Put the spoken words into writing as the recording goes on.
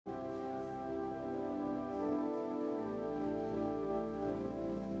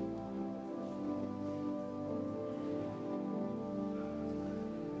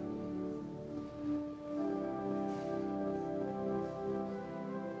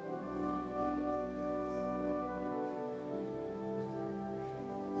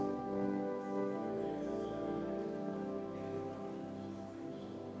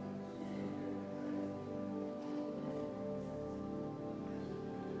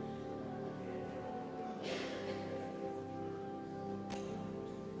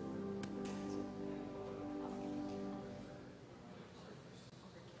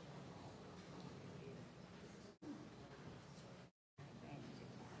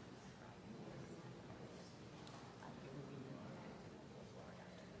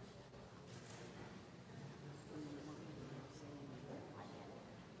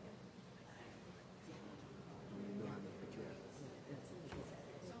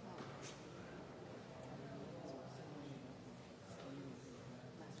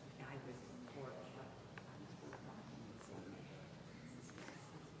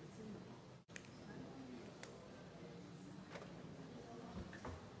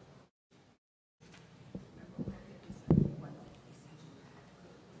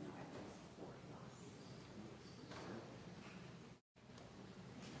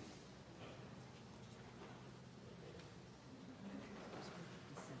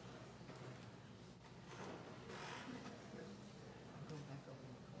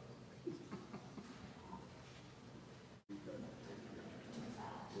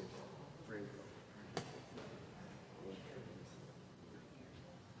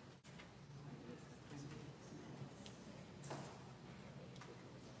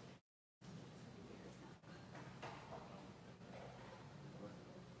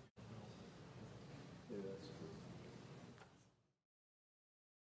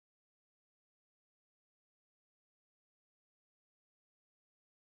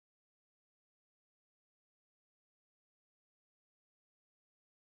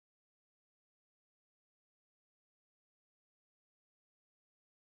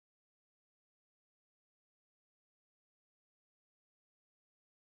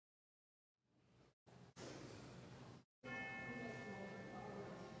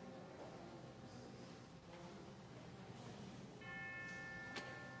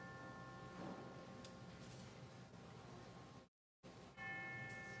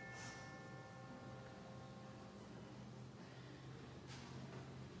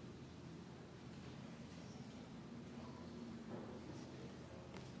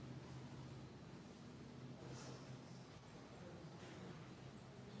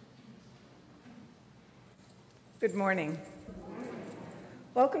Good morning.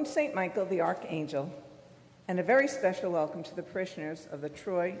 Welcome to St. Michael the Archangel, and a very special welcome to the parishioners of the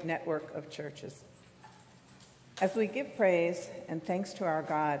Troy Network of Churches. As we give praise and thanks to our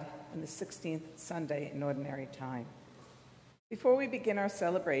God on the 16th Sunday in Ordinary Time, before we begin our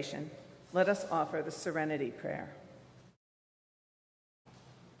celebration, let us offer the Serenity Prayer.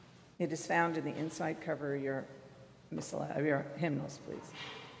 It is found in the inside cover of your hymnals, please.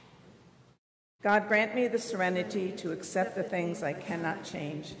 God, grant me the serenity to accept the things I cannot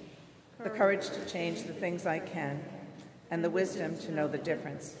change, the courage to change the things I can, and the wisdom to know the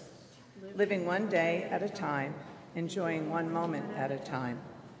difference. Living one day at a time, enjoying one moment at a time,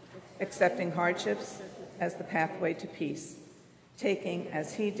 accepting hardships as the pathway to peace, taking,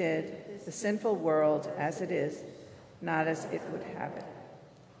 as he did, the sinful world as it is, not as it would have it,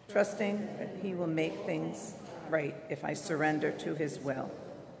 trusting that he will make things right if I surrender to his will,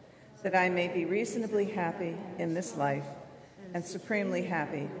 that I may be reasonably happy in this life and supremely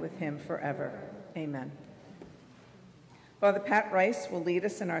happy with him forever. Amen. Father Pat Rice will lead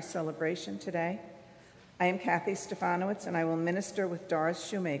us in our celebration today. I am Kathy Stefanowitz, and I will minister with Doris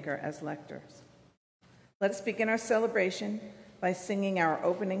Shoemaker as lectors. Let us begin our celebration by singing our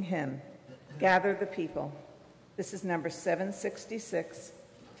opening hymn, Gather the People. This is number 766,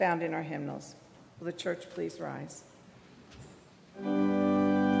 found in our hymnals. Will the church please rise?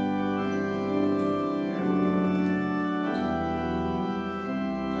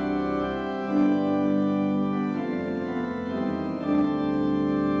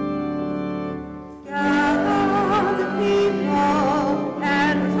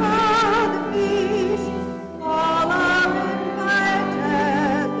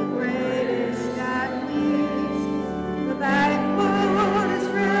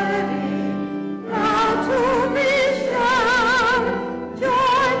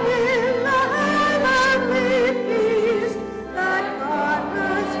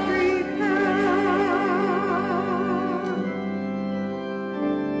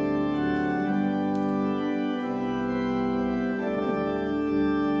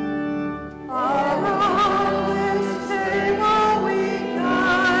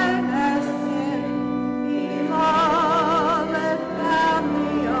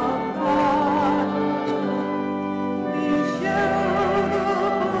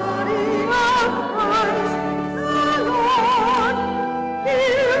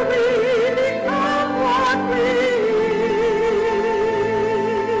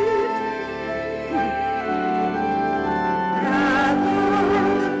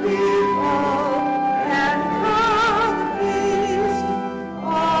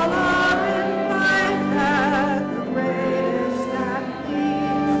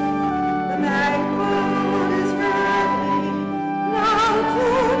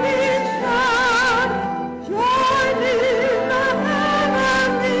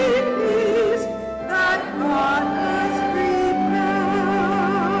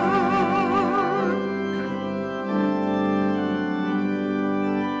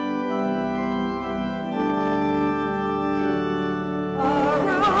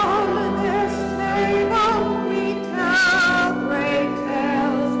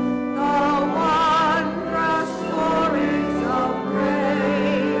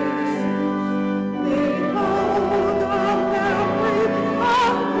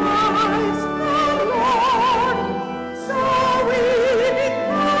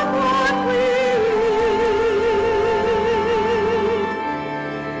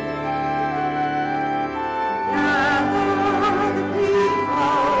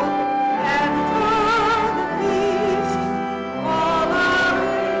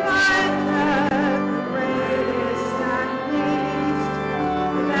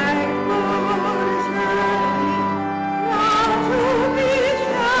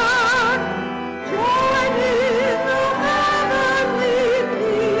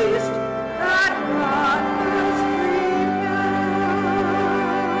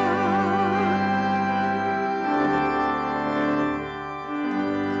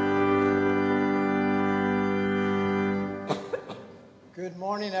 Good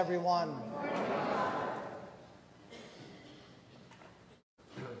morning, everyone.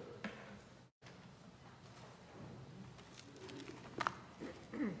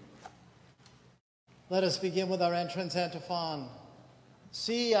 Let us begin with our entrance antiphon.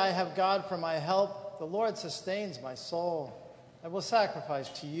 See, I have God for my help. The Lord sustains my soul. I will sacrifice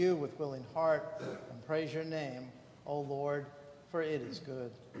to you with willing heart and praise your name, O Lord, for it is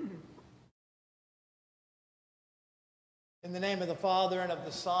good. In the name of the Father, and of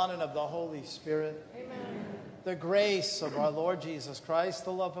the Son, and of the Holy Spirit. Amen. The grace of our Lord Jesus Christ,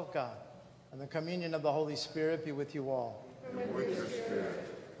 the love of God, and the communion of the Holy Spirit be with you all. And with your spirit.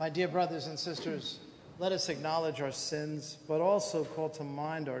 My dear brothers and sisters, let us acknowledge our sins, but also call to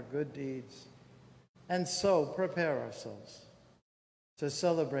mind our good deeds, and so prepare ourselves to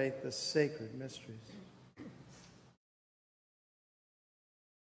celebrate the sacred mysteries.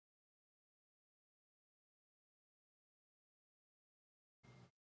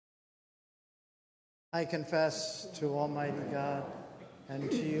 I confess to Almighty God and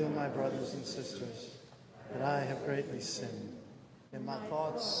to you, my brothers and sisters, that I have greatly sinned in my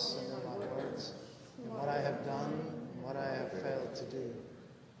thoughts and in my words, in what I have done and what I have failed to do,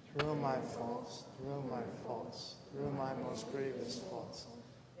 through my faults, through my most grievous faults.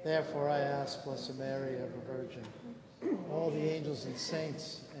 Therefore I ask, Blessed Mary, ever Virgin, all the angels and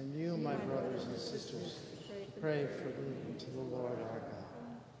saints, and you, my brothers and sisters, pray for me to the Lord our God.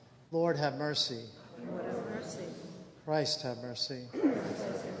 Lord, have mercy. Lord, have mercy. Christ, have mercy.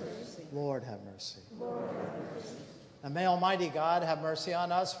 Lord, have mercy. Lord, have mercy. And may Almighty God have mercy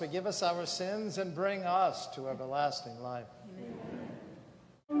on us, forgive us our sins, and bring us to everlasting life.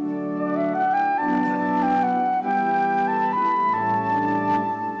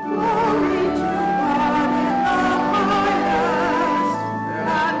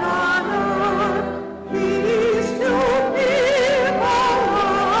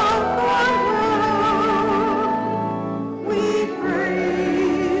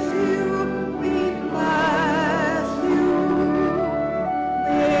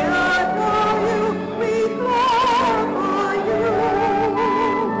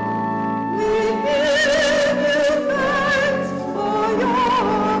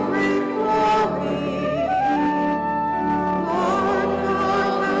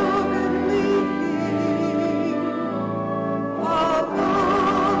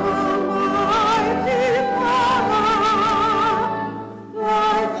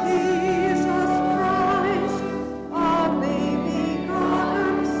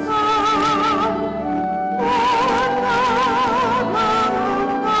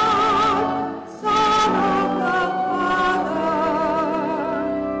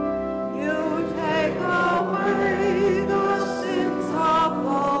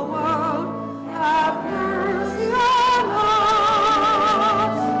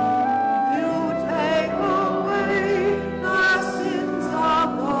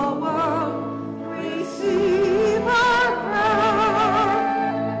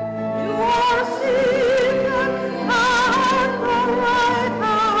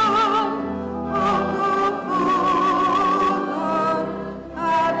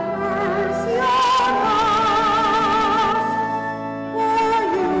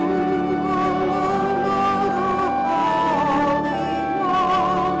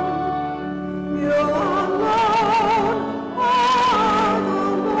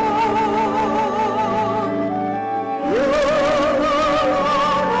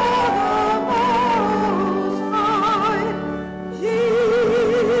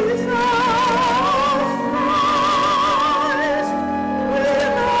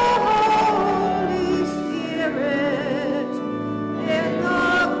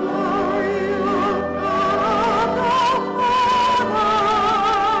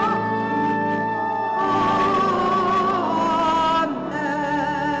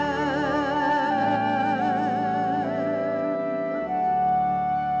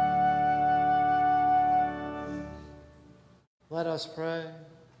 Let us pray.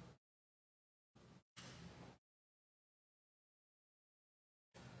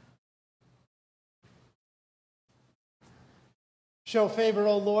 Show favor,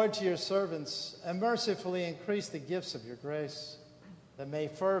 O Lord, to your servants, and mercifully increase the gifts of your grace, that may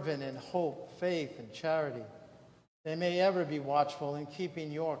fervent in hope, faith, and charity, they may ever be watchful in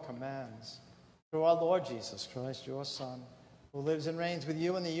keeping your commands. Through our Lord Jesus Christ, your Son, who lives and reigns with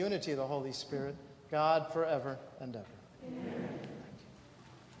you in the unity of the Holy Spirit, God forever and ever. Amen.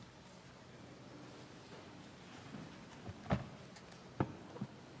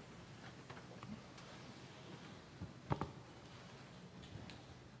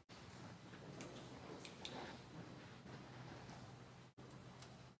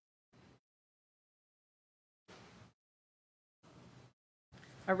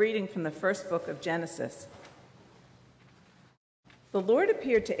 A reading from the first book of Genesis. The Lord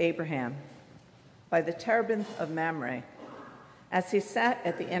appeared to Abraham by the terebinth of Mamre as he sat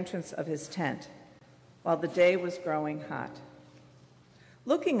at the entrance of his tent while the day was growing hot.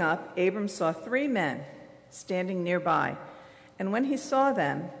 Looking up, Abram saw 3 men standing nearby, and when he saw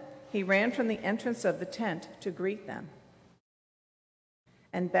them, he ran from the entrance of the tent to greet them.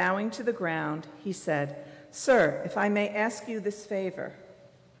 And bowing to the ground, he said, "Sir, if I may ask you this favor,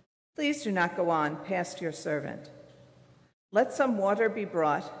 Please do not go on past your servant. Let some water be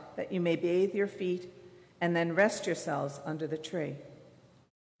brought, that you may bathe your feet, and then rest yourselves under the tree.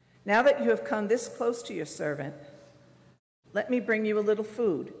 Now that you have come this close to your servant, let me bring you a little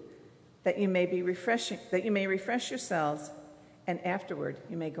food, that you may refresh yourselves, and afterward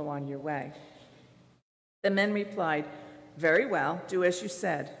you may go on your way." The men replied, "Very well, do as you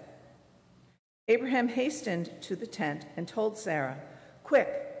said." Abraham hastened to the tent and told Sarah,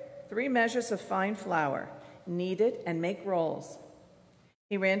 "Quick, 3 measures of fine flour, knead it and make rolls."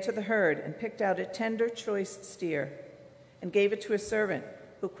 He ran to the herd and picked out a tender, choice steer and gave it to his servant,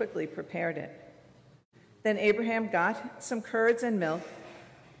 who quickly prepared it. Then Abraham got some curds and milk,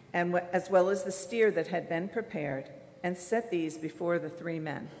 as well as the steer that had been prepared, and set these before the 3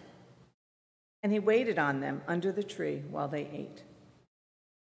 men. And he waited on them under the tree while they ate.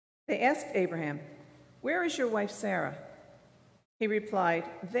 They asked Abraham, "Where is your wife Sarah?" He replied,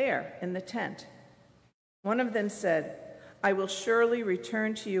 "There, in the tent." One of them said, "I will surely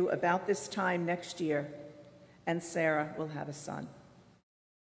return to you about this time next year, and Sarah will have a son."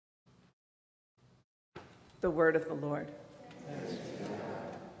 The word of the Lord.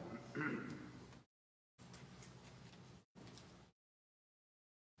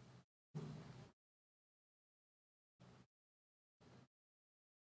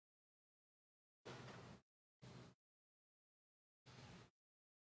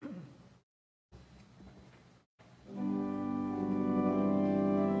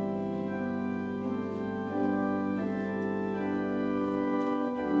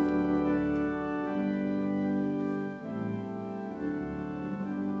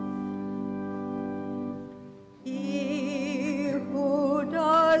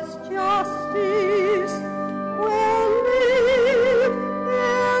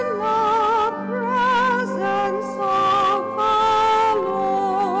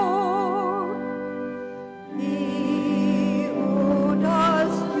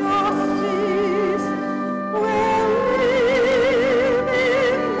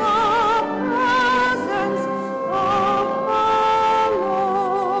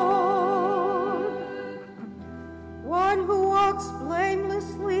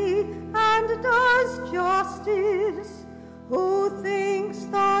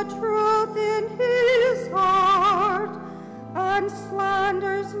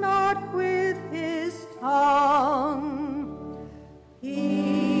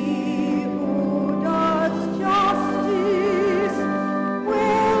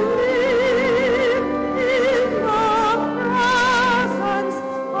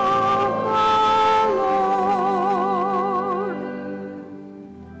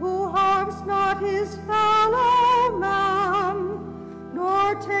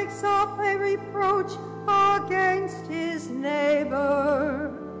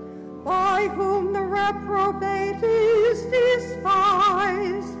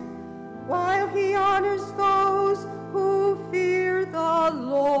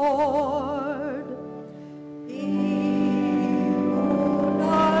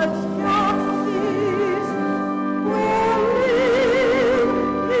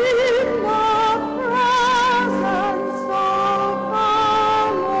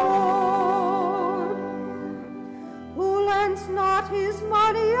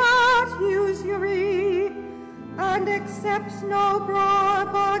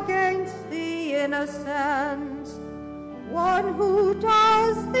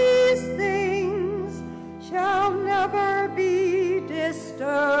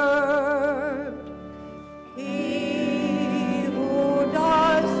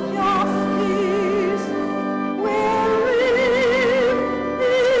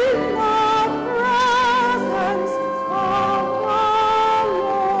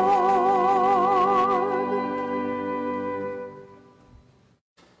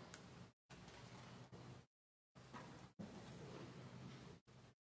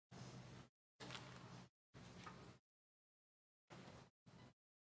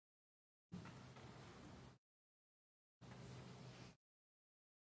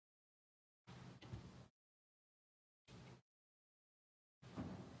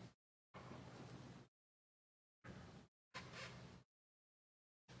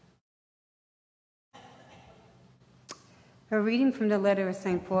 A reading from the letter of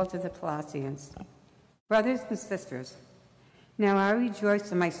St. Paul to the Colossians. Brothers and sisters, now I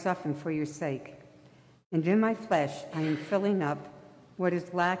rejoice in my suffering for your sake, and in my flesh I am filling up what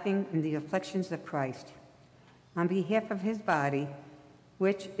is lacking in the afflictions of Christ, on behalf of his body,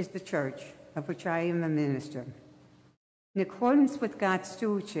 which is the church, of which I am a minister, in accordance with God's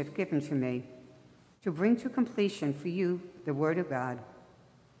stewardship given to me, to bring to completion for you the word of God,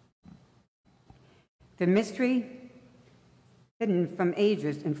 The mystery hidden from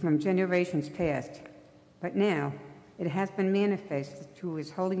ages and from generations past, but now it has been manifested to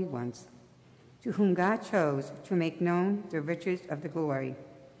his holy ones, to whom God chose to make known the riches of the glory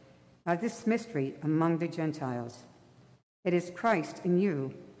of this mystery among the Gentiles. It is Christ in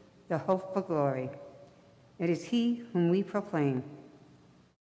you, the hope for glory. It is he whom we proclaim,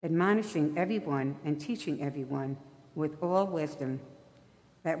 admonishing everyone and teaching everyone with all wisdom,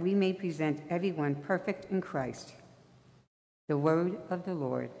 that we may present everyone perfect in Christ. The word of the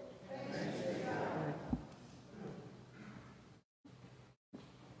Lord.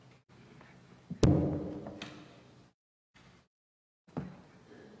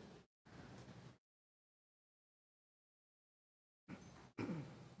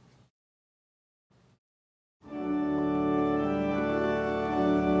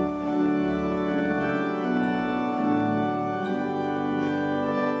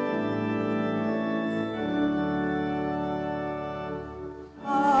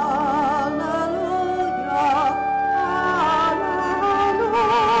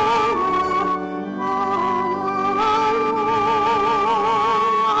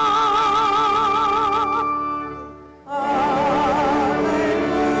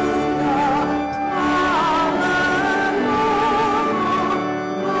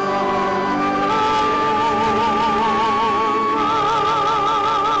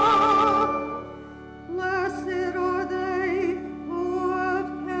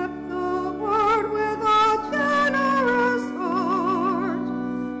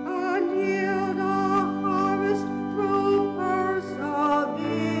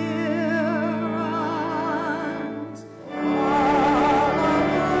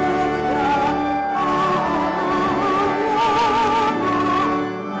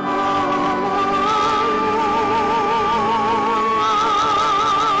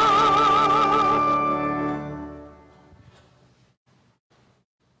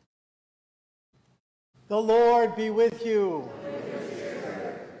 The Lord be with you.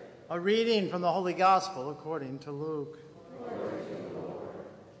 A reading from the Holy Gospel according to Luke.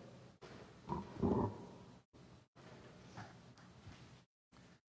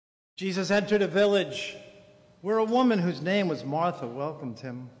 Jesus entered a village where a woman whose name was Martha welcomed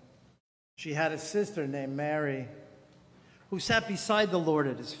him. She had a sister named Mary, who sat beside the Lord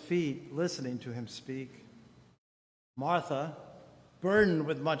at his feet, listening to him speak. Martha, burdened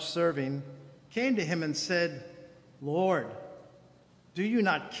with much serving, came to him and said, "Lord, do you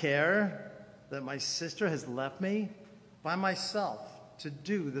not care that my sister has left me by myself to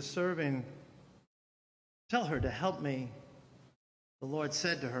do the serving? Tell her to help me." The Lord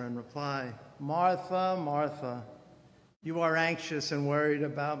said to her in reply, "Martha, Martha, you are anxious and worried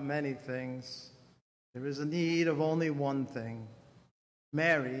about many things. There is a need of only one thing.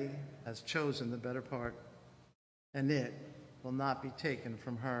 Mary has chosen the better part, and it will not be taken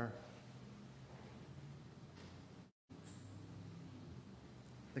from her."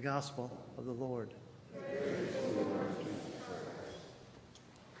 The Gospel of the Lord.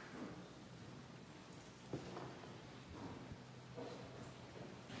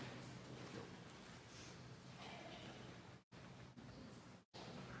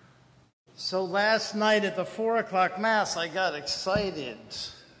 So last night at the 4 o'clock Mass, I got excited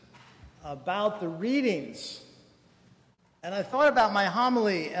about the readings. And I thought about my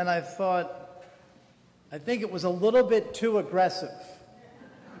homily, and I think it was a little bit too aggressive.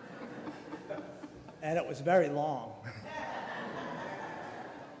 And it was very long.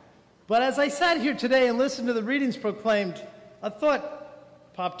 But as I sat here today and listened to the readings proclaimed, a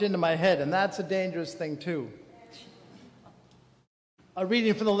thought popped into my head, and that's a dangerous thing too. A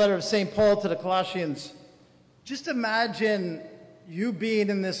reading from the letter of St. Paul to the Colossians. Just imagine you being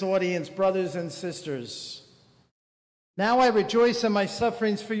in this audience, brothers and sisters. "Now I rejoice in my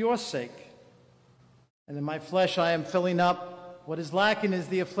sufferings for your sake. And in my flesh I am filling up what is lacking is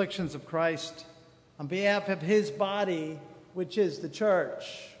the afflictions of Christ, on behalf of his body, which is the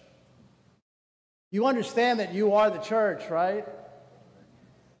church." You understand that you are the church, right?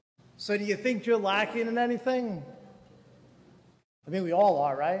 So do you think you're lacking in anything? I mean, we all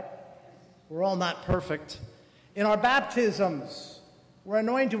are, right? We're all not perfect. In our baptisms, we're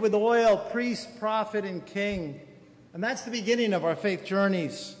anointed with oil, priest, prophet, and king. And that's the beginning of our faith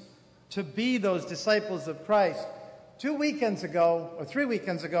journeys, to be those disciples of Christ. 2 weekends ago, or 3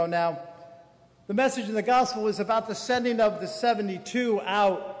 weekends ago now, the message in the gospel was about the sending of the 72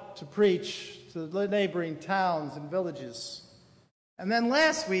 out to preach to the neighboring towns and villages. And then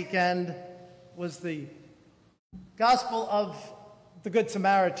last weekend was the gospel of the Good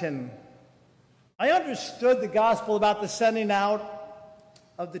Samaritan. I understood the gospel about the sending out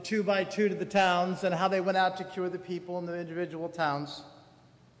of the 2x2 to the towns and how they went out to cure the people in the individual towns.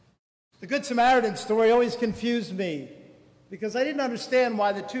 The Good Samaritan story always confused me because I didn't understand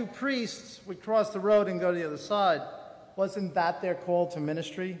why the two priests would cross the road and go to the other side. Wasn't that their call to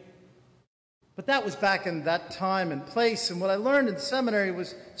ministry? But that was back in that time and place, and what I learned in seminary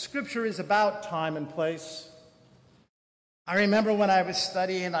was Scripture is about time and place. I remember when I was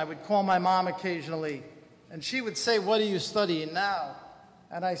studying, I would call my mom occasionally, and she would say, "What are you studying now?"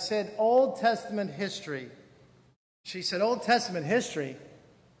 And I said, "Old Testament history." She said, "Old Testament history?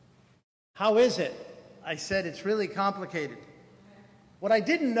 How is it?" I said, "It's really complicated." What I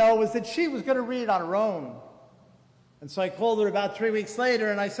didn't know was that she was going to read it on her own. And so I called her about 3 weeks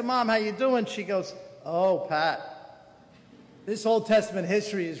later, and I said, "Mom, how you doing?" She goes, "Oh, Pat, this Old Testament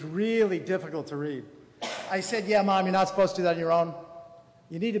history is really difficult to read." I said, "Yeah, Mom, you're not supposed to do that on your own.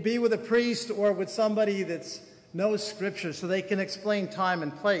 You need to be with a priest or with somebody that knows Scripture so they can explain time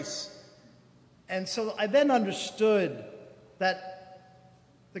and place." And so I then understood that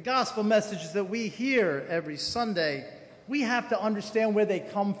the gospel messages that we hear every Sunday, we have to understand where they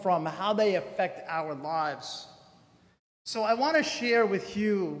come from, how they affect our lives. So I want to share with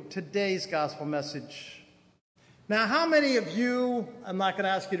you today's gospel message. Now, how many of you, I'm not going to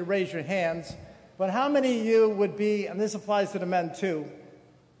ask you to raise your hands, but how many of you would be, and this applies to the men too,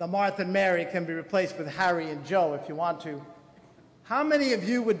 the Martha and Mary can be replaced with Harry and Joe if you want to. How many of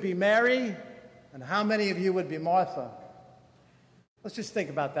you would be Mary, and how many of you would be Martha? Let's just think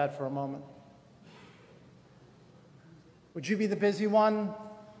about that for a moment. Would you be the busy one,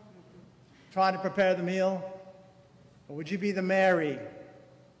 trying to prepare the meal? Or would you be the Mary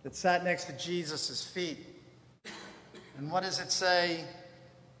that sat next to Jesus' feet? And what does it say?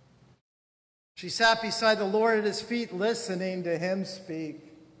 She sat beside the Lord at his feet, listening to him speak.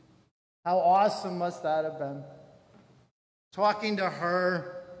 How awesome must that have been? Talking to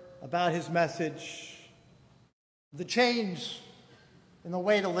her about his message, the change in the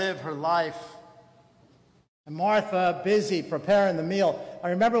way to live her life. And Martha, busy preparing the meal. I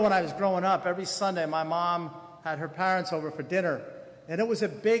remember when I was growing up, every Sunday my mom had her parents over for dinner, and it was a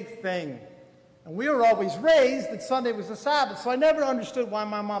big thing. And we were always raised that Sunday was the Sabbath, so I never understood why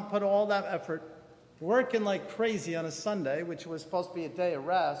my mom put all that effort working like crazy on a Sunday, which was supposed to be a day of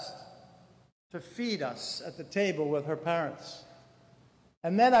rest, to feed us at the table with her parents.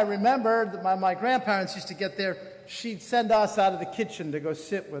 And then I remember that my grandparents used to get there. She'd send us out of the kitchen to go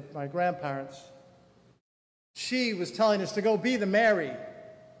sit with my grandparents. She was telling us to go be the Mary,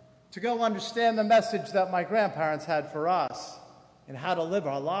 to go understand the message that my grandparents had for us and how to live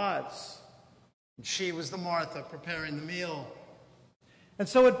our lives. And she was the Martha preparing the meal. And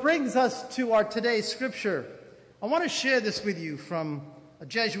so it brings us to our today's scripture. I want to share this with you from a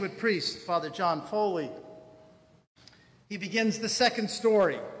Jesuit priest, Father John Foley. He begins the second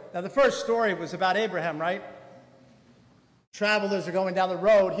story. Now, the first story was about Abraham, right? Travelers are going down the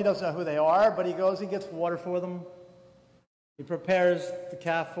road. He doesn't know who they are, but he goes and gets water for them. He prepares the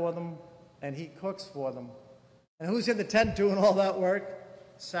calf for them, and he cooks for them. And who's in the tent doing all that work?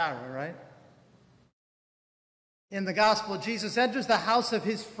 Sarah, right? In the gospel, Jesus enters the house of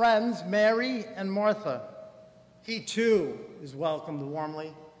his friends, Mary and Martha. He, too, is welcomed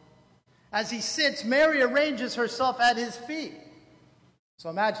warmly. As he sits, Mary arranges herself at his feet. So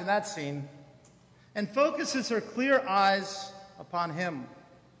imagine that scene. And focuses her clear eyes upon him,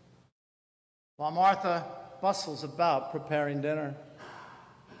 while Martha bustles about preparing dinner.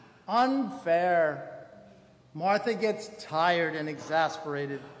 Unfair. Martha gets tired and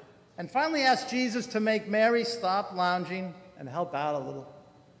exasperated and finally asks Jesus to make Mary stop lounging and help out a little.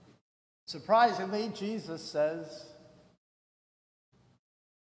 Surprisingly, Jesus says,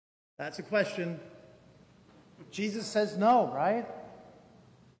 that's a question. Jesus says no, right?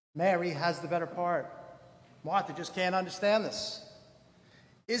 Mary has the better part. Martha just can't understand this.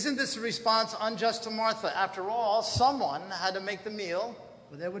 Isn't this a response unjust to Martha? After all, someone had to make the meal,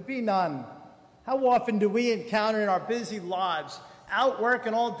 or there would be none. How often do we encounter in our busy lives, out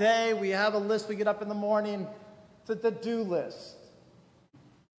working all day, we have a list, we get up in the morning, it's a to-do list.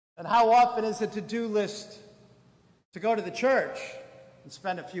 And how often is a to-do list to go to the church and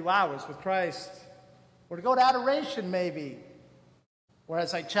spend a few hours with Christ? Or to go to adoration, maybe.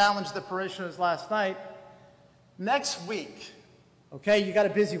 Whereas I challenged the parishioners last night, next week, okay, you got a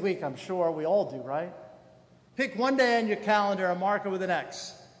busy week, I'm sure, we all do, right? Pick one day on your calendar and mark it with an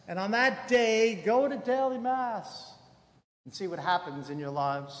X. And on that day, go to daily Mass and see what happens in your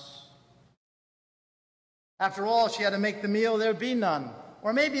lives. After all, she had to make the meal, there would be none.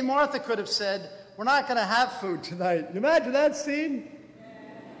 Or maybe Martha could have said, we're not going to have food tonight. You imagine that scene?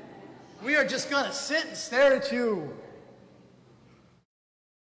 We are just going to sit and stare at you.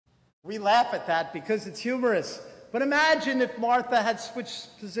 We laugh at that because it's humorous. But imagine if Martha had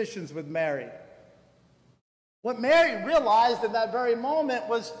switched positions with Mary. What Mary realized in that very moment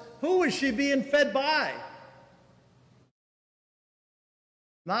was, who was she being fed by?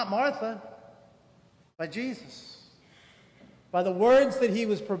 Not Martha, by Jesus. By the words that he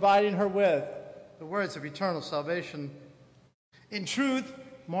was providing her with, the words of eternal salvation. In truth,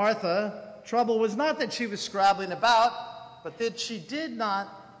 Martha, trouble was not that she was scrabbling about, but that she did not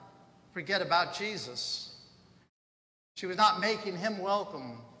forget about Jesus. She was not making him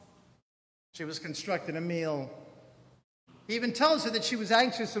welcome. She was constructing a meal. He even tells her that she was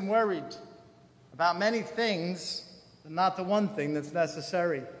anxious and worried about many things, but not the one thing that's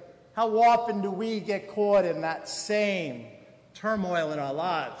necessary. How often do we get caught in that same turmoil in our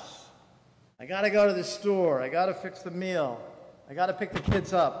lives? I got to go to the store. I got to fix the meal. I got to pick the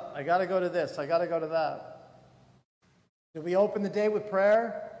kids up. I got to go to this. I got to go to that. Did we open the day with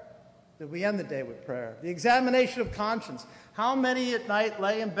prayer? Did we end the day with prayer? The examination of conscience. How many at night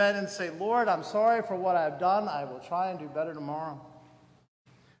lay in bed and say, Lord, I'm sorry for what I've done. I will try and do better tomorrow.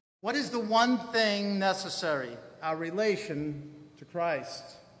 What is the one thing necessary? Our relation to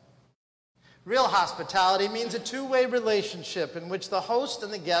Christ. Real hospitality means a two-way relationship in which the host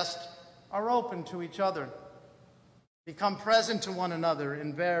and the guest are open to each other, become present to one another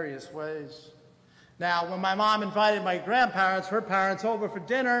in various ways. Now, when my mom invited my grandparents, her parents, over for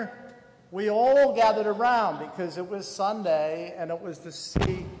dinner, we all gathered around because it was Sunday and it was to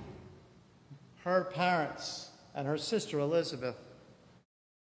see her parents and her sister Elizabeth.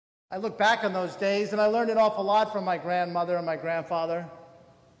 I look back on those days and I learned an awful lot from my grandmother and my grandfather.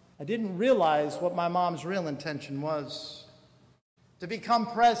 I didn't realize what my mom's real intention was: to become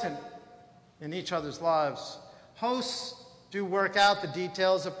present in each other's lives. Hosts do work out the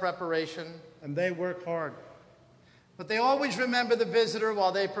details of preparation, and they work hard. But they always remember the visitor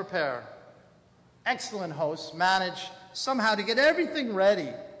while they prepare. Excellent hosts manage somehow to get everything ready,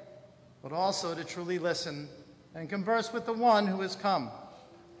 but also to truly listen and converse with the one who has come.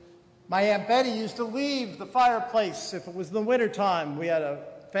 My Aunt Betty used to leave the fireplace if it was the wintertime. We had a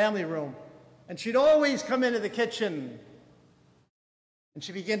family room. And she'd always come into the kitchen and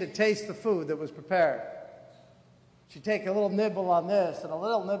she'd begin to taste the food that was prepared. She'd take a little nibble on this and a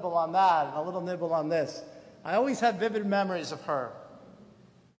little nibble on that and a little nibble on this. I always have vivid memories of her.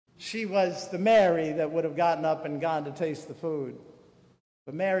 She was the Mary that would have gotten up and gone to taste the food.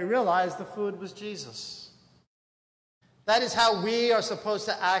 But Mary realized the food was Jesus. That is how we are supposed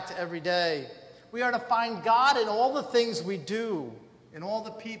to act every day. We are to find God in all the things we do, in all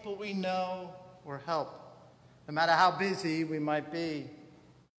the people we know or help, no matter how busy we might be.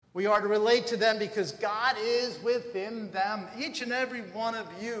 We are to relate to them because God is within them. Each and every one of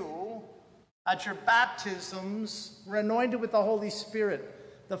you, at your baptisms, were anointed with the Holy Spirit.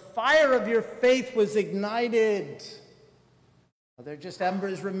 The fire of your faith was ignited. Are there just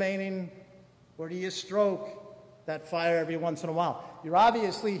embers remaining, or do you stroke that fire every once in a while? You're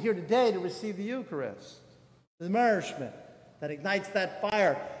obviously here today to receive the Eucharist, the nourishment that ignites that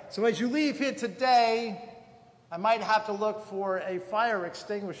fire. So as you leave here today, I might have to look for a fire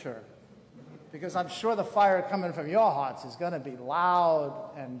extinguisher, because I'm sure the fire coming from your hearts is going to be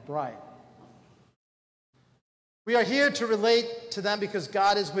loud and bright. We are here to relate to them because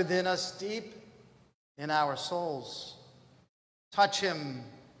God is within us, deep in our souls. Touch him,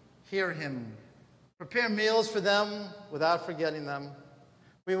 hear him, prepare meals for them without forgetting them.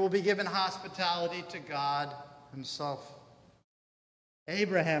 We will be given hospitality to God himself.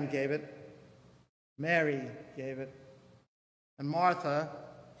 Abraham gave it. Mary gave it. And Martha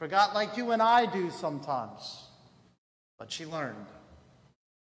forgot like you and I do sometimes. But she learned.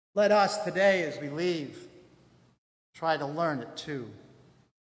 Let us today, as we leave, try to learn it too.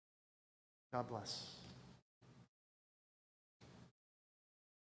 God bless.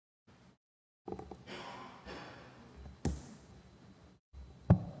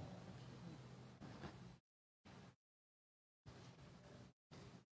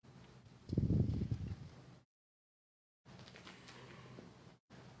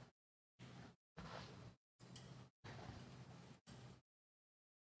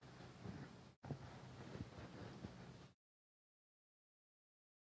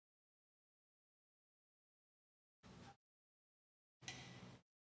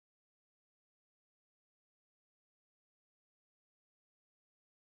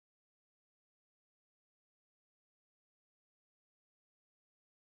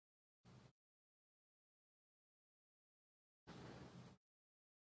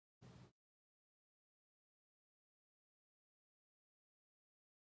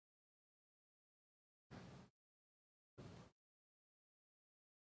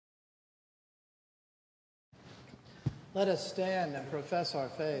 Let us stand and profess our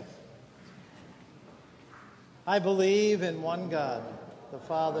faith. I believe in one God, the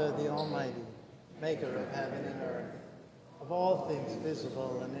Father, the Almighty, maker of heaven and earth, of all things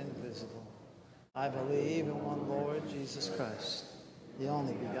visible and invisible. I believe in one Lord Jesus Christ, the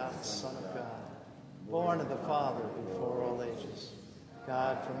only begotten Son of God, born of the Father before all ages,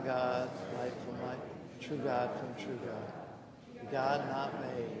 God from God, light from light, true God from true God, God not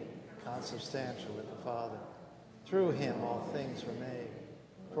made, consubstantial with the Father. Through him all things were made.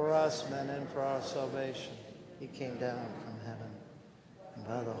 For us men and for our salvation, he came down from heaven, and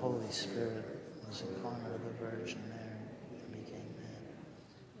by the Holy Spirit was incarnate of the Virgin Mary and became man.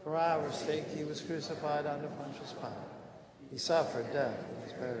 For our sake he was crucified under Pontius Pilate. He suffered death and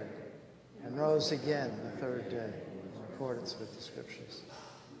was buried, and rose again the third day, in accordance with the Scriptures.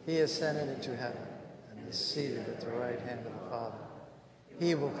 He ascended into heaven and is seated at the right hand of the Father.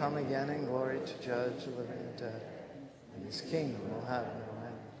 He will come again in glory to judge the living and dead, and his kingdom will have no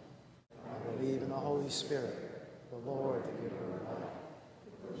end. I believe in the Holy Spirit, the Lord, the giver of life,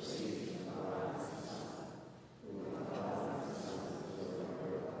 who proceeds from God the Son, who with the Father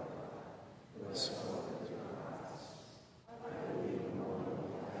who is spoken through Christ. I believe in one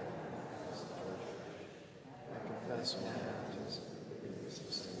Holy Catholic Church. I confess my baptism in the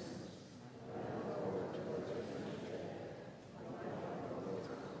Sixteenth.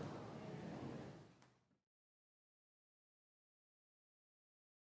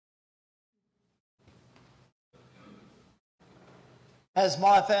 As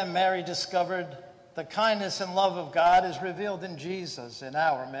Martha and Mary discovered, the kindness and love of God is revealed in Jesus in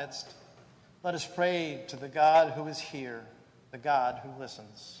our midst. Let us pray to the God who is here, the God who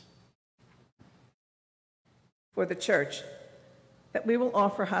listens. For the Church, that we will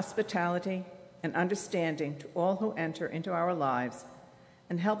offer hospitality and understanding to all who enter into our lives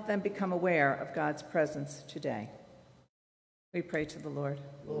and help them become aware of God's presence today. We pray to the Lord.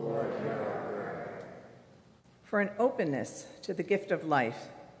 Lord, hear our prayer. For an openness to the gift of life,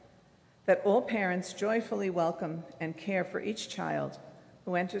 that all parents joyfully welcome and care for each child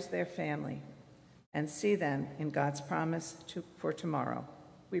who enters their family and see them in God's promise for tomorrow.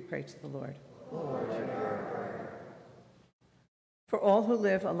 We pray to the Lord. Lord, hear our prayer. For all who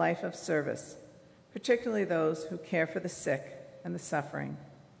live a life of service, particularly those who care for the sick and the suffering,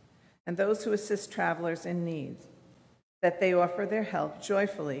 and those who assist travelers in need, that they offer their help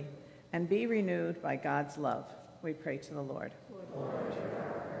joyfully and be renewed by God's love. We pray to the Lord. Lord, hear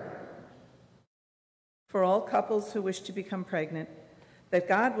our prayer. For all couples who wish to become pregnant, that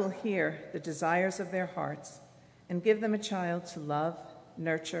God will hear the desires of their hearts and give them a child to love,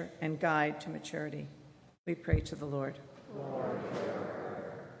 nurture, and guide to maturity. We pray to the Lord. Lord, hear our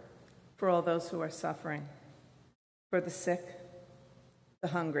prayer. For all those who are suffering, for the sick, the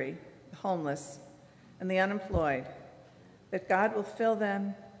hungry, the homeless, and the unemployed, that God will fill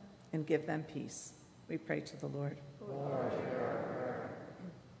them and give them peace. We pray to the Lord. Lord, hear our prayer.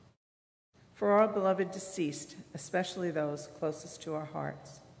 For our beloved deceased, especially those closest to our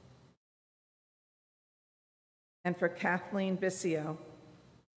hearts. And for Kathleen Bissio,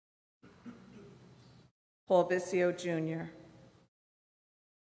 Paul Bissio Jr.,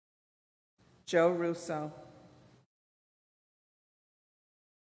 Joe Russo,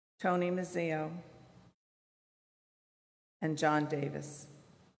 Tony Mazzio, and John Davis,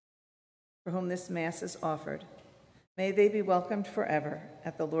 for whom this Mass is offered. May they be welcomed forever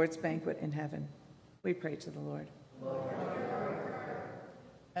at the Lord's banquet in heaven. We pray to the Lord. Lord,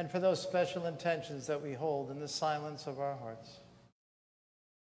 and for those special intentions that we hold in the silence of our hearts.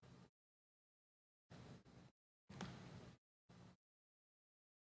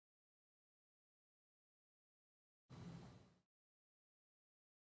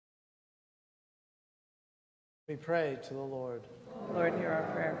 We pray to the Lord. Lord, hear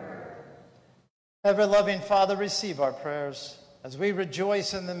our prayer. Ever-loving Father, receive our prayers as we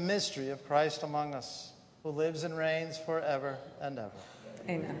rejoice in the mystery of Christ among us, who lives and reigns forever and ever.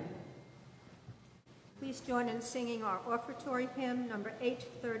 Amen. Please join in singing our offertory hymn, number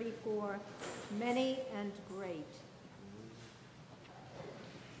 834, Many and Great.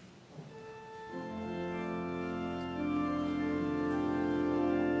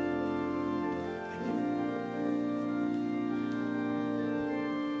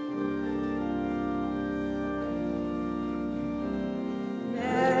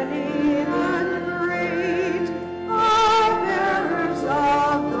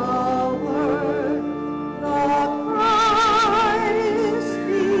 Christ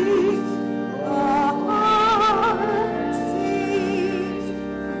speaks, the heart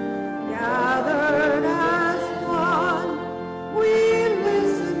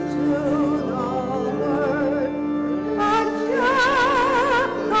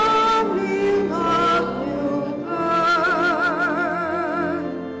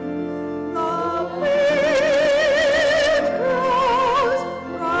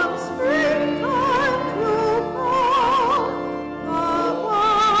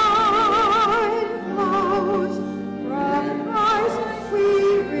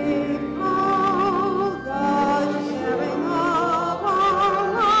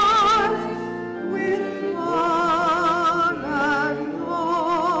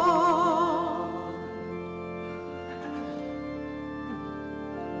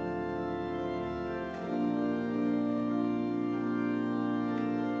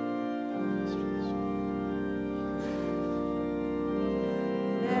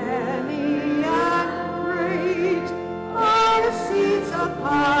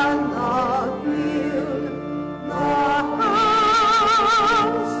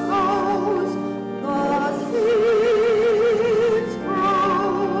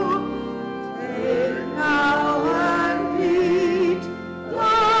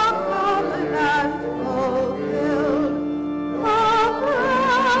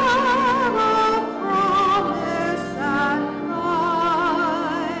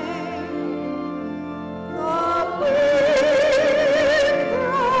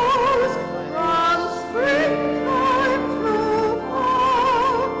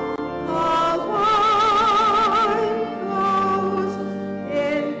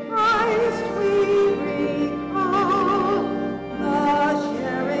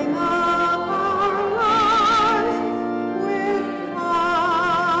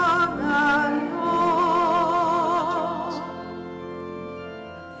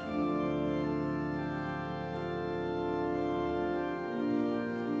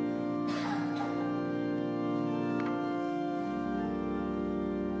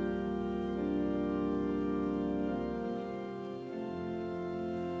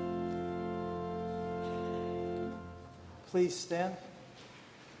Please stand.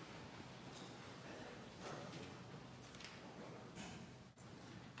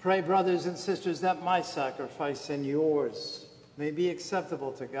 Pray, brothers and sisters, that my sacrifice and yours may be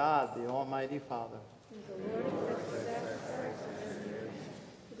acceptable to God, the Almighty Father.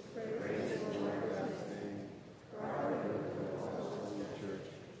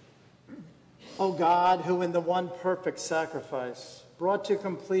 O God, who in the one perfect sacrifice brought to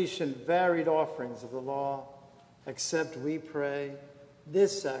completion varied offerings of the law, accept, we pray,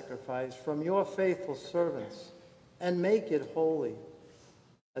 this sacrifice from your faithful servants and make it holy,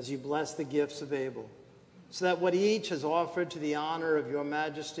 as you bless the gifts of Abel, so that what each has offered to the honor of your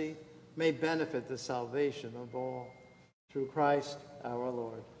majesty may benefit the salvation of all. Through Christ our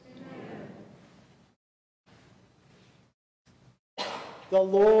Lord. Amen. The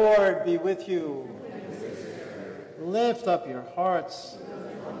Lord be with you. Lift up your hearts.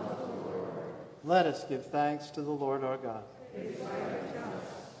 Let us give thanks to the Lord our God.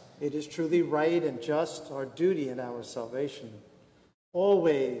 It is truly right and just, our duty and our salvation,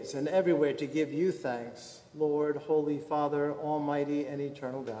 always and everywhere to give you thanks, Lord, Holy Father, Almighty and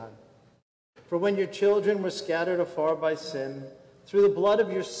eternal God. For when your children were scattered afar by sin, through the blood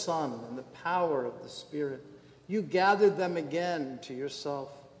of your Son and the power of the Spirit, you gathered them again to yourself,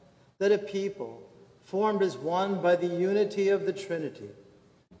 that a people, formed as one by the unity of the Trinity,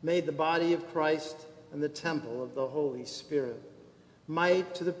 made the body of Christ and the temple of the Holy Spirit,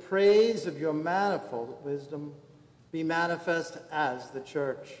 might, to the praise of your manifold wisdom, be manifest as the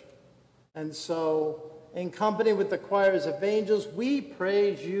church. And so, in company with the choirs of angels, we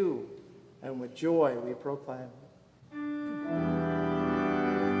praise you, and with joy we proclaim.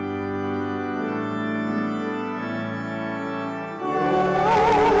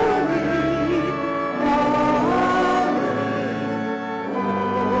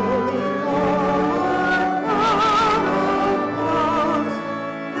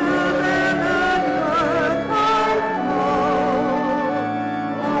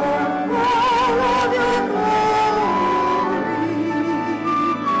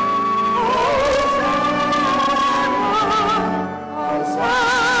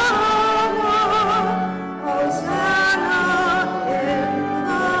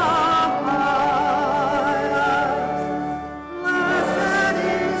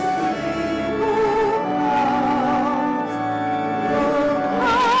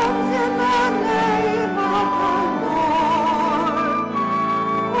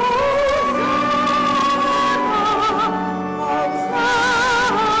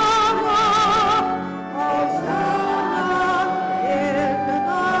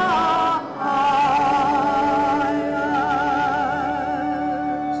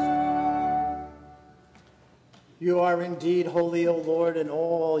 You are indeed holy, O Lord, and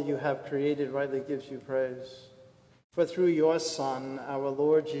all you have created rightly gives you praise. For through your Son, our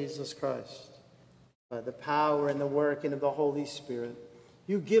Lord Jesus Christ, by the power and the working of the Holy Spirit,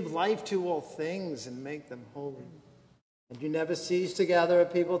 you give life to all things and make them holy. And you never cease to gather a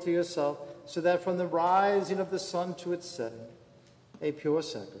people to yourself, so that from the rising of the sun to its setting, a pure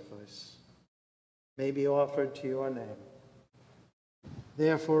sacrifice may be offered to your name.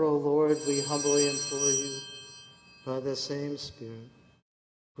 Therefore, O Lord, we humbly implore you, by the same Spirit,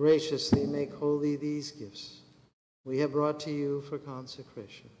 graciously make holy these gifts we have brought to you for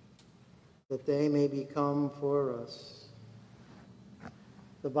consecration, that they may become for us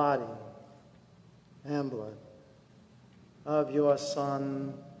the body and blood of your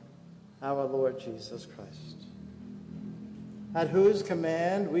Son, our Lord Jesus Christ, at whose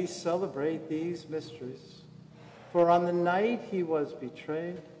command we celebrate these mysteries. For on the night he was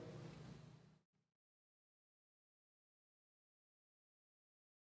betrayed,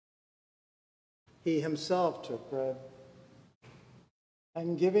 he himself took bread,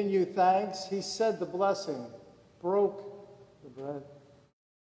 and giving you thanks, he said the blessing, broke the bread,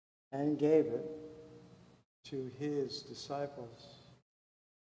 and gave it to his disciples,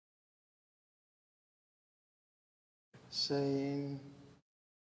 saying,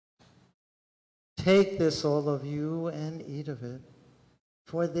 "Take this, all of you, and eat of it,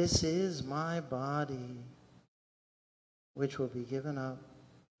 for this is my body, which will be given up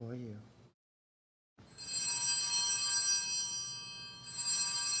for you."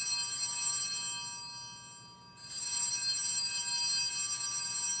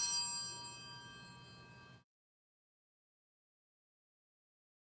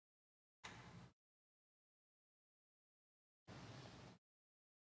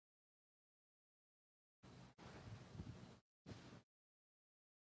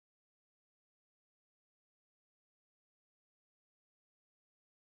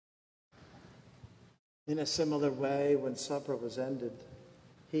 In a similar way, when supper was ended,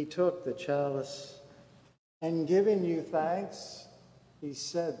 he took the chalice, and giving you thanks, he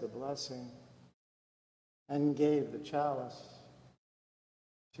said the blessing, and gave the chalice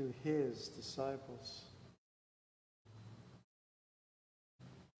to his disciples,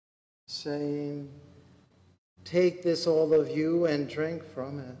 saying, "Take this, all of you, and drink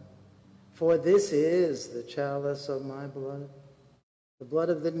from it, for this is the chalice of my blood, the blood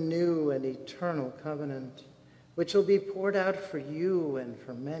of the new and eternal covenant, which will be poured out for you and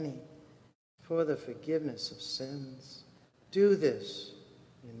for many for the forgiveness of sins. Do this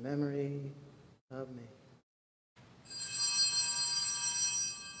in memory of me."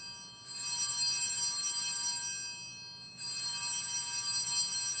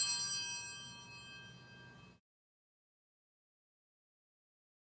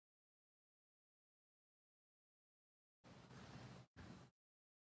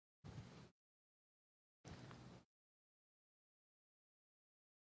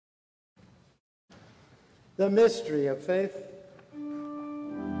 The mystery of faith.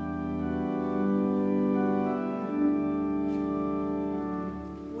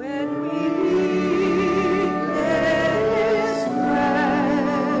 When we eat this bread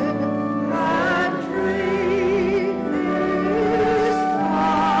and drink this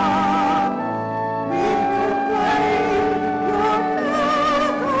cup, we proclaim your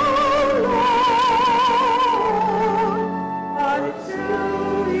death, O Lord,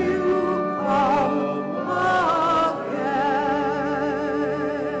 until you come again.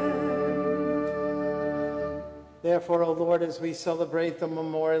 Therefore, O Lord, as we celebrate the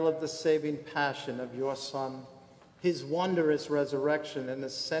memorial of the saving passion of your Son, his wondrous resurrection and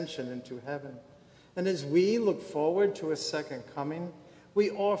ascension into heaven, and as we look forward to his second coming,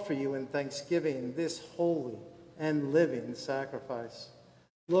 we offer you in thanksgiving this holy and living sacrifice.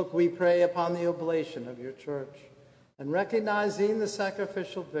 Look, we pray, upon the oblation of your church, and recognizing the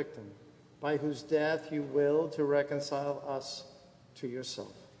sacrificial victim by whose death you will to reconcile us to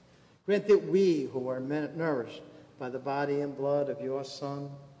yourself. Grant that we who are nourished by the body and blood of your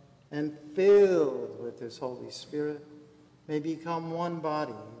Son and filled with his Holy Spirit may become one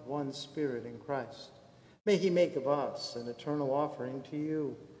body, one spirit in Christ. May he make of us an eternal offering to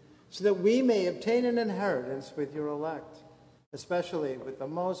you, so that we may obtain an inheritance with your elect, especially with the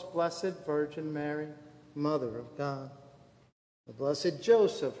most blessed Virgin Mary, Mother of God, the blessed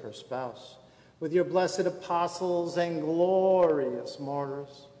Joseph, her spouse, with your blessed apostles and glorious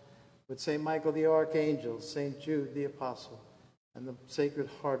martyrs, with St. Michael the Archangel, St. Jude the Apostle, and the Sacred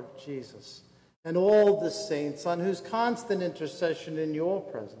Heart of Jesus, and all the saints on whose constant intercession in your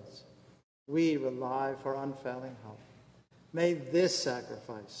presence we rely for unfailing help. May this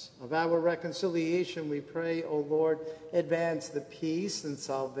sacrifice of our reconciliation, we pray, O Lord, advance the peace and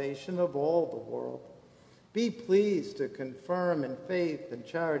salvation of all the world. Be pleased to confirm in faith and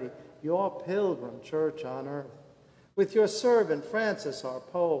charity your pilgrim church on earth, with your servant Francis, our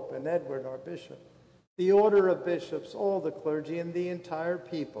Pope, and Edward, our Bishop, the order of bishops, all the clergy, and the entire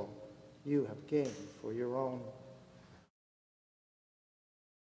people you have gained for your own.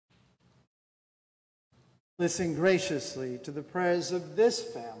 Listen graciously to the prayers of this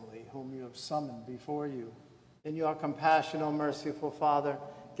family whom you have summoned before you. In your compassion, O merciful Father,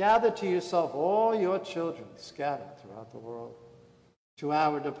 gather to yourself all your children scattered throughout the world. To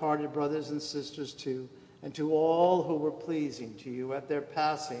our departed brothers and sisters too, and to all who were pleasing to you at their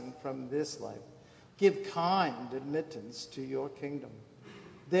passing from this life, give kind admittance to your kingdom.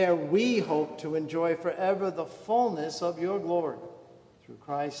 There we hope to enjoy forever the fullness of your glory. Through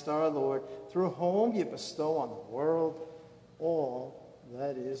Christ our Lord, through whom you bestow on the world all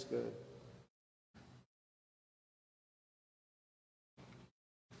that is good.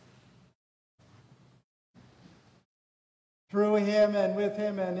 Through him and with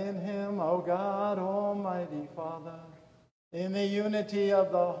him and in him, O God, Almighty Father, in the unity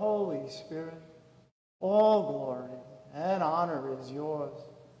of the Holy Spirit, all glory and honor is yours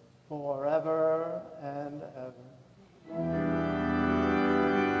forever and ever.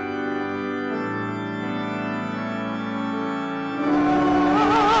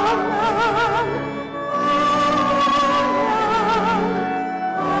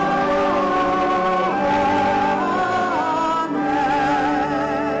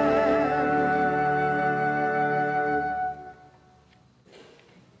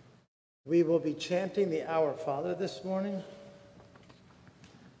 We will be chanting the Our Father this morning.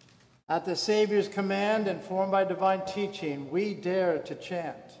 At the Savior's command, informed by divine teaching, we dare to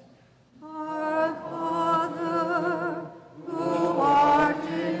chant. Our Father, who art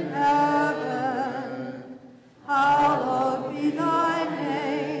in heaven, hallowed be thy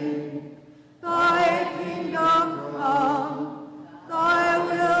name. Thy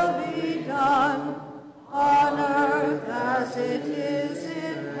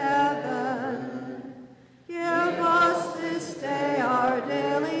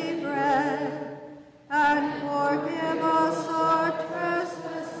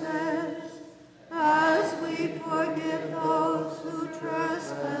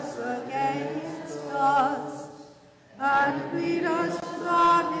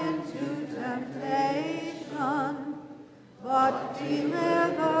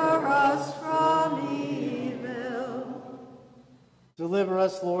Deliver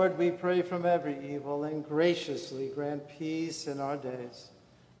us, Lord, we pray, from every evil, and graciously grant peace in our days,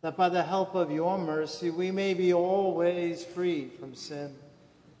 that by the help of your mercy we may be always free from sin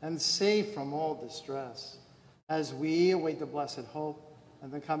and safe from all distress, as we await the blessed hope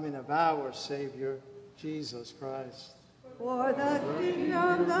and the coming of our Savior, Jesus Christ. For the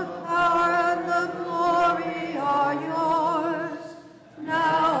kingdom, the power, and the glory are yours,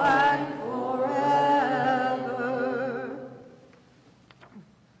 now and forever.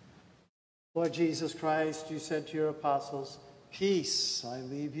 Lord Jesus Christ, you said to your apostles, "Peace I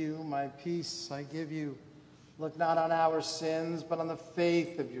leave you, my peace I give you. Look not on our sins, but on the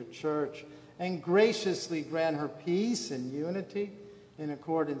faith of your church, and graciously grant her peace and unity in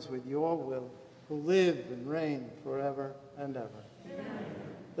accordance with your will, who live and reign forever and ever." Amen.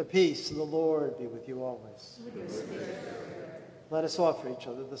 The peace of the Lord be with you always. With your spirit. Let us offer each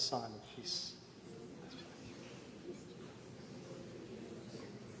other the sign of peace.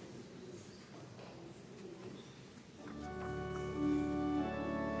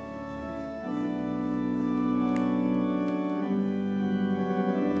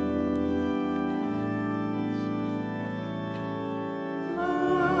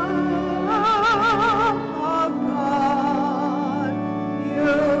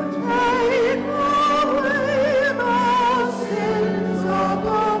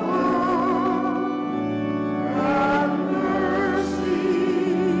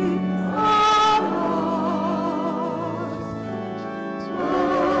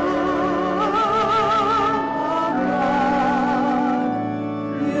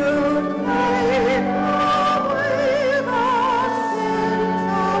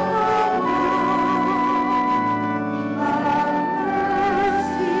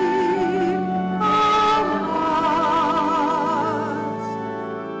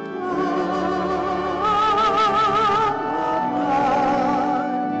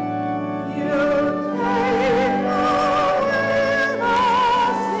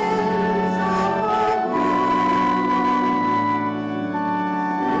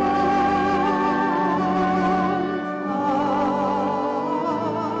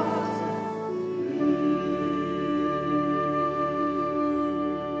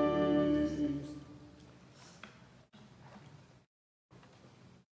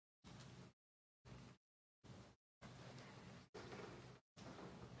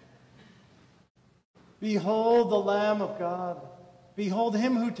 Behold the Lamb of God. Behold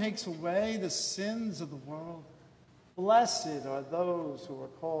him who takes away the sins of the world. Blessed are those who are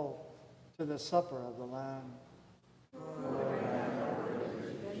called to the supper of the Lamb.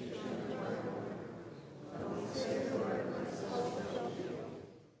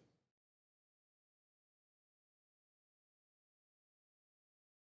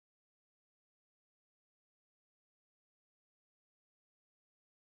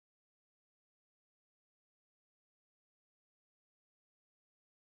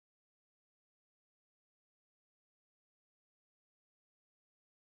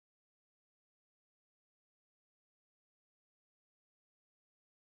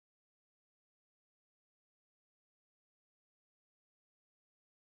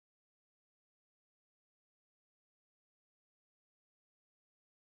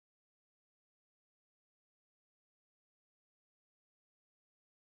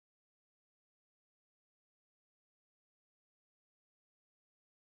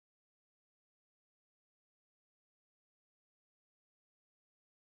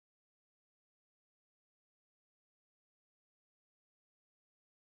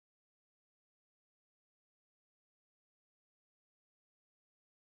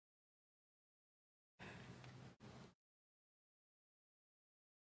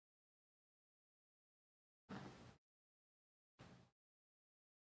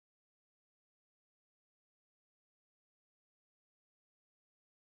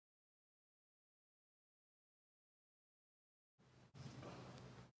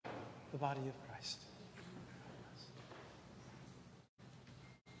 The body of Christ.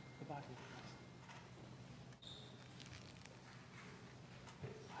 The body of Christ.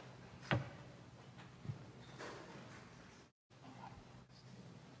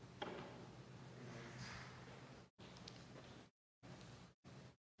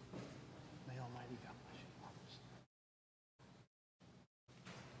 May Almighty God bless you.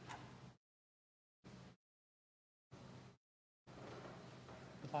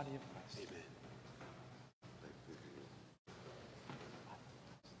 The body of Christ. Amen.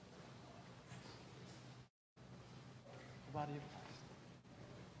 The body of Christ.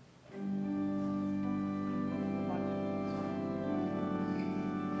 The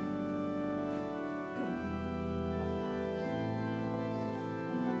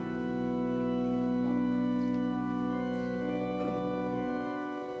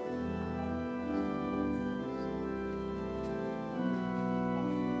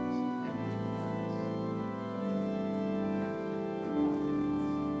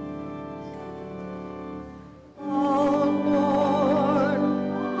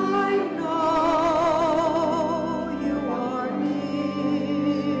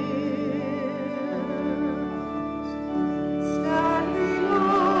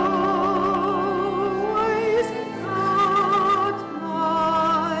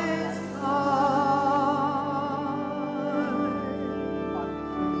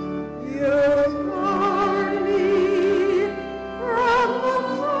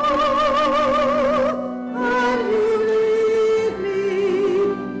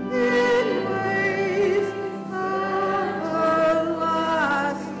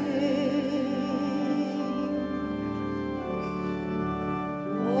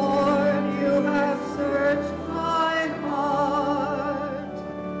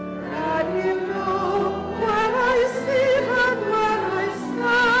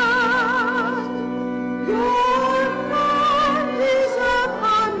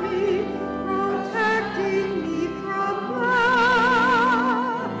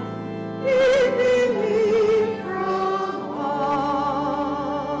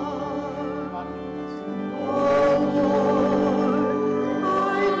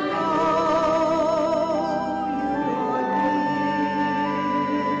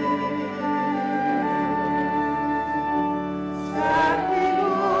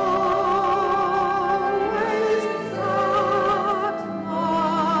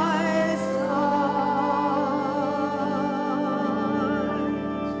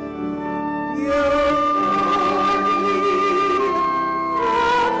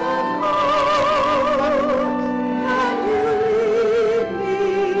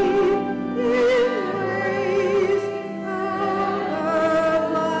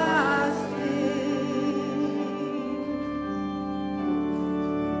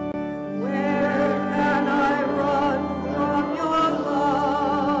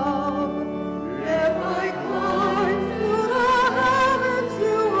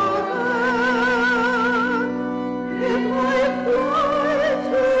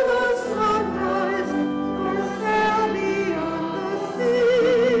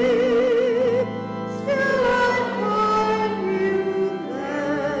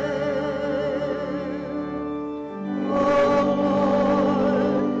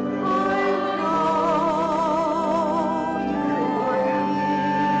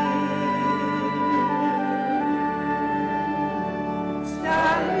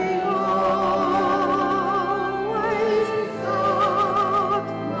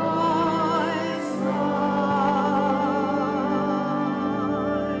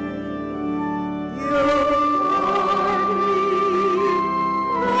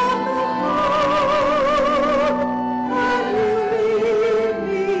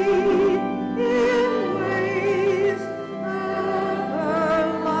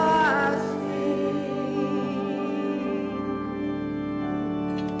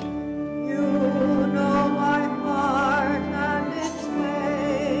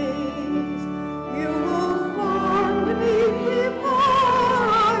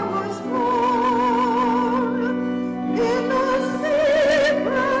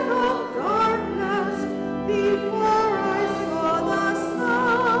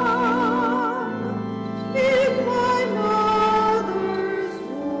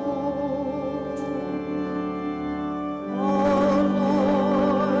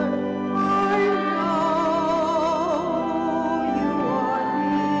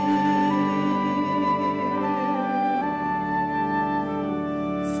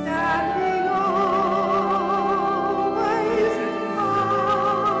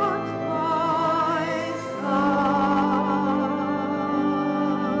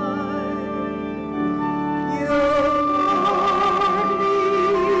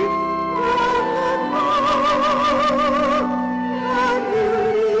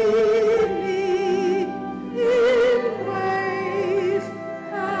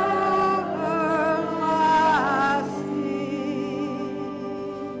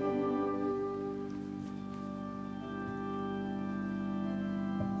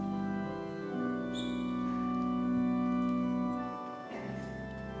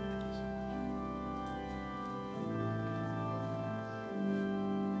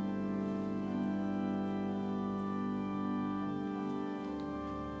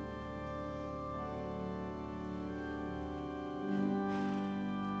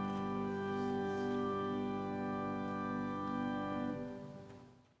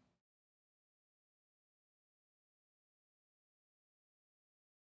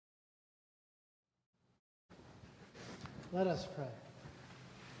Let us pray.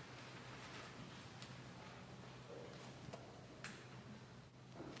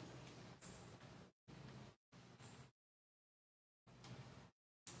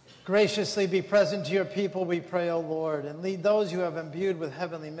 Graciously be present to your people, we pray, O Lord, and lead those you have imbued with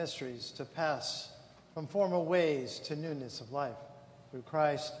heavenly mysteries to pass from former ways to newness of life. Through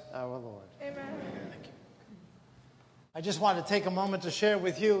Christ our Lord. Amen. Thank you. I just want to take a moment to share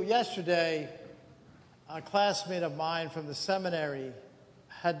with you. Yesterday, a classmate of mine from the seminary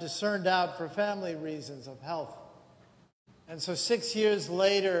had discerned out for family reasons of health. And so 6 years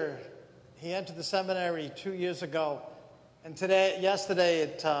later, he entered the seminary 2 years ago. And yesterday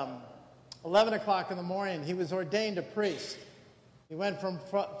at 11 o'clock in the morning, he was ordained a priest. He went from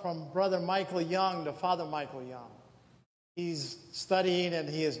Brother Michael Young to Father Michael Young. He's studying and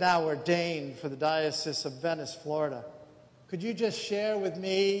he is now ordained for the Diocese of Venice, Florida. Could you just share with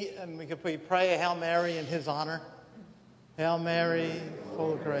me, and we could pray a Hail Mary in his honor? Hail Mary,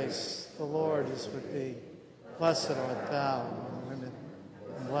 full of grace, the Lord is with thee. Blessed art thou among women,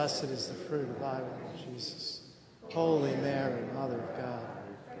 and blessed is the fruit of thy womb, Jesus. Holy Mary, Mother of God,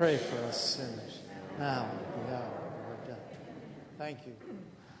 pray for us sinners, now and at the hour of our death. Thank you.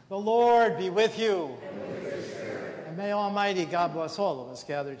 The Lord be with you. And may Almighty God bless all of us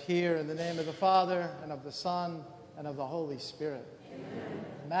gathered here in the name of the Father, and of the Son, and of the Holy Spirit. Amen.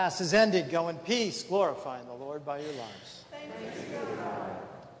 The Mass is ended. Go in peace, glorifying the Lord by your lives. Thanks, God.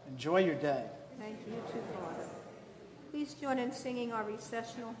 Enjoy your day. Thank you, too, Father. Please join in singing our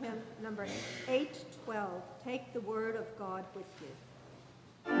recessional hymn number 812, Take the Word of God with You.